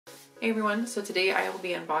Hey everyone, so today I will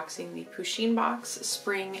be unboxing the Pusheen Box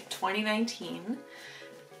Spring 2019.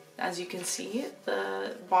 As you can see,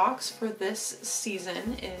 the box for this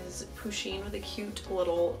season is Pusheen with a cute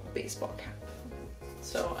little baseball cap.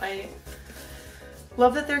 So I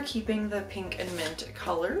love that they're keeping the pink and mint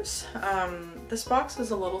colors. This box is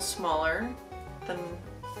a little smaller than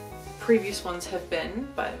previous ones have been,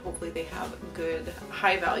 but hopefully they have good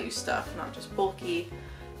high value stuff, not just bulky.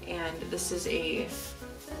 And this is a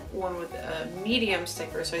one with a medium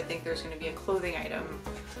sticker, so I think there's going to be a clothing item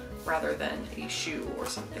rather than a shoe or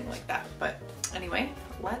something like that. But anyway,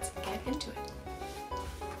 let's get into it.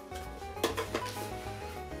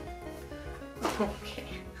 Okay.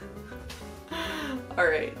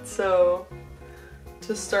 Alright, so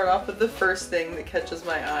to start off with the first thing that catches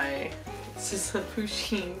my eye, this is a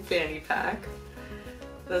Pusheen fanny pack.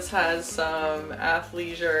 This has some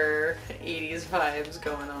athleisure 80s vibes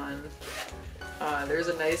going on. There's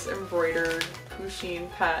a nice embroidered Pusheen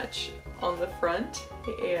patch on the front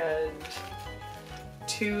and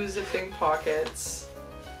 2 zipping pockets.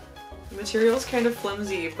 The material's kind of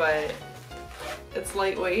flimsy, but it's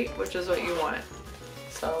lightweight, which is what you want.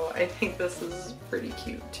 So I think this is pretty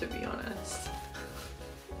cute, to be honest.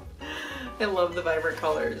 I love the vibrant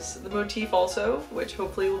colors. The motif also, which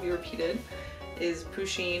hopefully will be repeated, is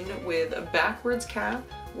Pusheen with a backwards cap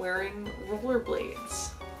wearing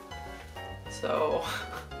rollerblades. So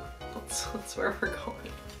that's where we're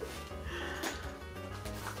going.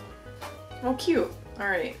 Oh, cute.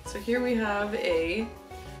 Alright, so here we have a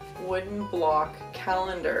wooden block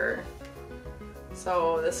calendar.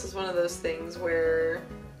 So this is one of those things where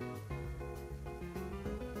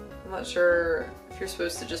I'm not sure if you're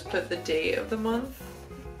supposed to just put the date of the month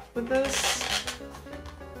with this.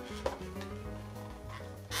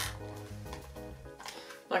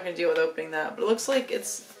 I'm not going to deal with opening that, but it looks like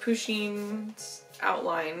it's Pusheen's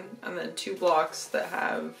outline and then 2 blocks that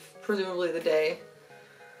have presumably the day.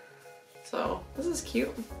 So this is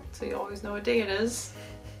cute, so you always know what day it is.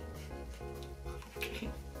 Okay.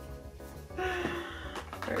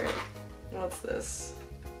 Alright, what's this?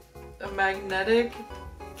 A magnetic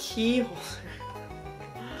key holder.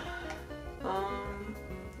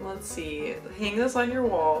 Let's see. Hang this on your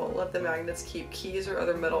wall. Let the magnets keep keys or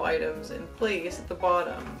other metal items in place at the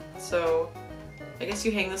bottom. So I guess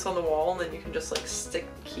you hang this on the wall and then you can just like stick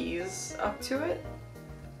keys up to it.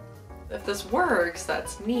 If this works,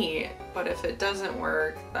 that's neat, but if it doesn't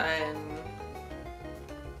work, then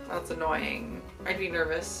that's annoying. I'd be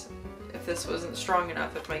nervous if this wasn't strong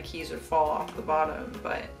enough, if my keys would fall off the bottom,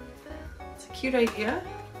 but it's a cute idea.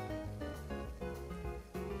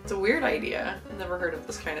 It's a weird idea. I've never heard of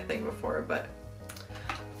this kind of thing before, but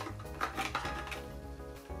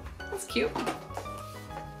that's cute. Alright,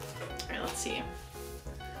 let's see.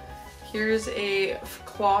 Here's a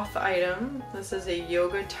cloth item. This is a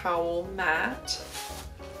yoga towel mat.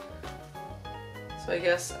 So I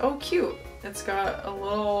guess, oh cute. It's got a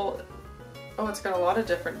little, oh, it's got a lot of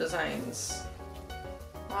different designs.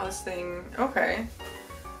 Wow, this thing, okay.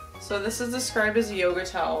 So this is described as a yoga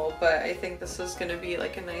towel, but I think this is going to be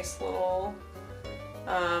like a nice little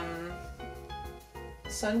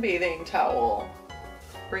sunbathing towel.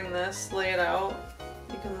 Bring this, lay it out.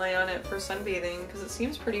 You can lay on it for sunbathing because it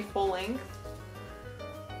seems pretty full length.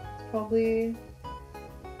 Probably, I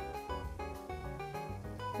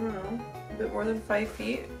don't know, a bit more than 5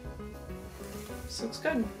 feet. This looks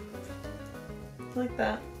good. I like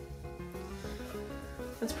that.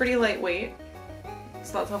 It's pretty lightweight.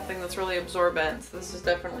 It's not something that's really absorbent, so this is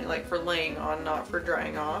definitely like for laying on, not for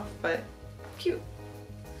drying off, but cute.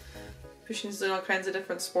 Pusheen's doing all kinds of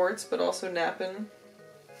different sports, but also napping.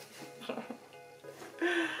 Alright.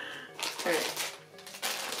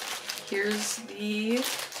 Here's the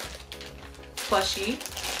plushie.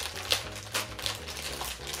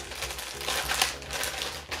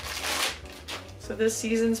 So this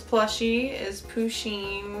season's plushie is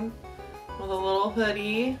Pusheen with a little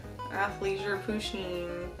hoodie. Athleisure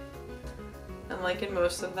Pusheen, and like in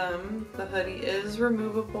most of them, the hoodie is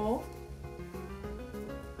removable,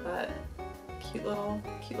 but cute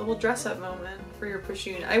little dress-up moment for your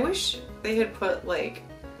Pusheen. I wish they had put like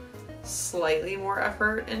slightly more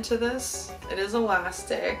effort into this. It is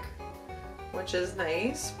elastic, which is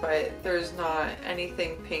nice, but there's not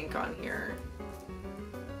anything pink on here,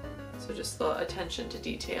 so just the attention to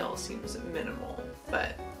detail seems minimal,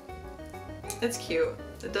 but it's cute.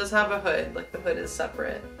 It does have a hood, like the hood is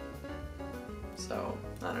separate. So,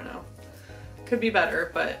 I don't know. Could be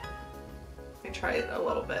better, but I tried a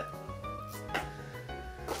little bit.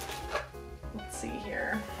 Let's see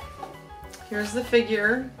here. Here's the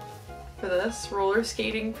figure for this roller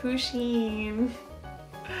skating Pusheen.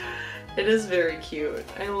 It is very cute.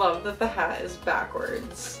 I love that the hat is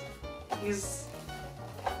backwards. He's...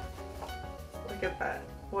 Look at that.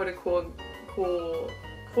 What a cool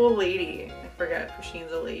lady. I forget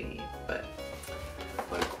Pusheen's a lady, but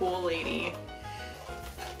what a cool lady.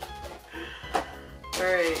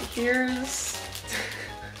 Alright, here's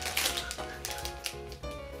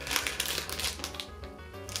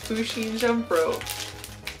Pusheen jump rope.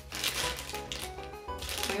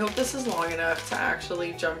 I hope this is long enough to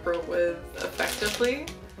actually jump rope with effectively.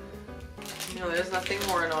 You know, there's nothing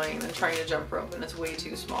more annoying than trying to jump rope and it's way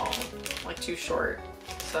too small, like too short.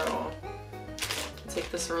 So, I'll take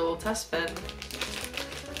this for a little test spin.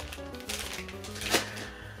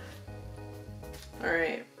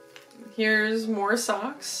 Alright, here's more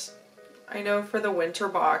socks. I know for the winter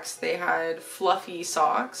box they had fluffy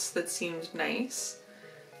socks that seemed nice.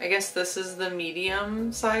 I guess this is the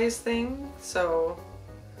medium size thing, so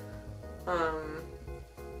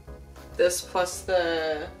this plus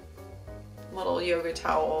the little yoga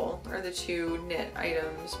towel are the two knit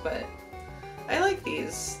items, but I like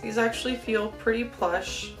these. These actually feel pretty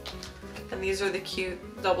plush, and these are the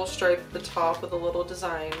cute double stripe at the top with a little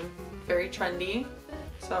design. Very trendy.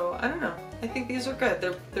 So I don't know. I think these are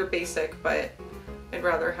good. They're basic, but I'd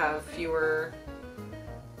rather have fewer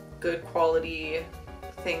good quality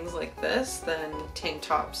things like this than tank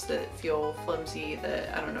tops that feel flimsy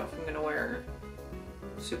that I don't know if I'm gonna wear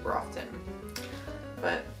super often.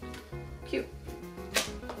 But cute.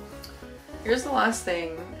 Here's the last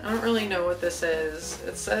thing. I don't really know what this is.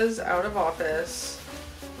 It says out of office.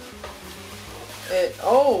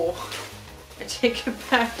 Oh, I take it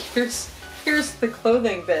back. Here's the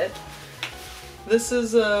clothing bit. This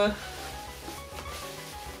is a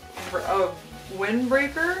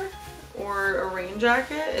windbreaker or a rain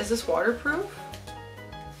jacket. Is this waterproof?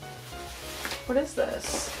 What is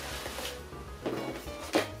this?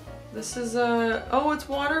 This is oh, it's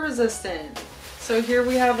water resistant. So here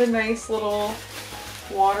we have a nice little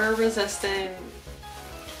water resistant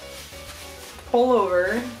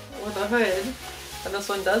pullover with a hood. And this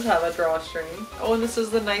one does have a drawstring. Oh, and this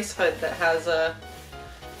is the nice hood that has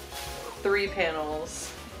 3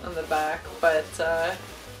 panels on the back, but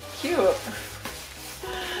cute.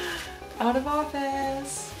 Out of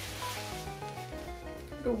office.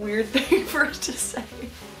 What a weird thing for it to say.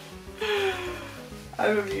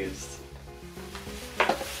 I'm amused.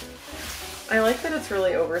 I like that it's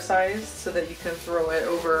really oversized so that you can throw it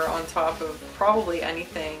over on top of probably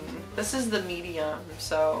anything. This is the medium,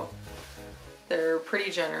 so they're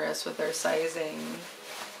pretty generous with their sizing.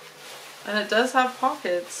 And it does have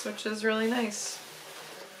pockets, which is really nice.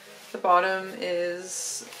 The bottom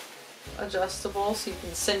is adjustable so you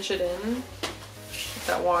can cinch it in, get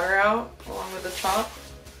that water out along with the top.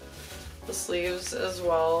 The sleeves as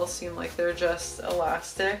well seem like they're just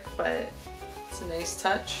elastic, but it's a nice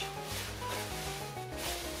touch.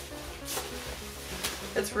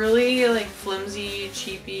 It's really like flimsy,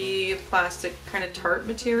 cheapy, plastic kind of tart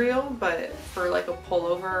material, but for like a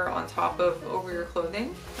pullover on top of over your clothing,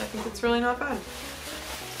 I think it's really not bad.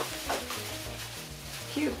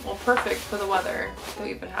 Cute. Well, perfect for the weather that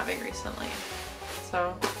we've been having recently.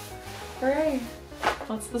 So, hooray!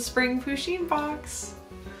 That's the spring Pusheen box.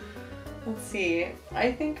 Let's see.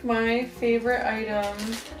 I think my favorite item,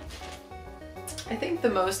 I think the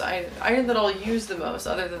most item that I'll use the most,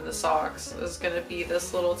 other than the socks, is gonna be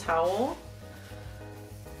this little towel.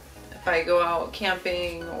 If I go out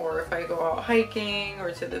camping or if I go out hiking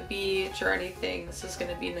or to the beach or anything, this is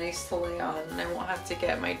gonna be nice to lay on and I won't have to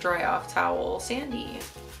get my dry off towel sandy.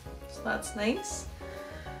 So that's nice.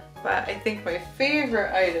 But I think my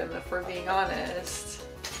favorite item, if we're being honest,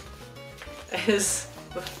 is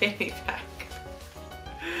the fanny pack.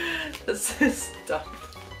 This is dumb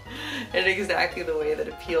in exactly the way that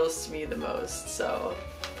appeals to me the most, so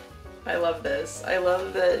I love this. I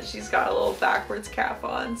love that she's got a little backwards cap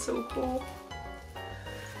on, so cool.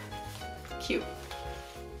 Cute.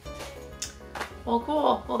 Well,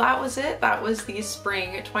 cool. Well, that was it. That was the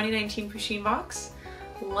spring 2019 Pusheen box.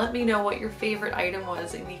 Let me know what your favorite item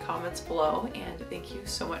was in the comments below, and thank you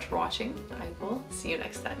so much for watching. I will see you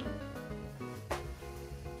next time.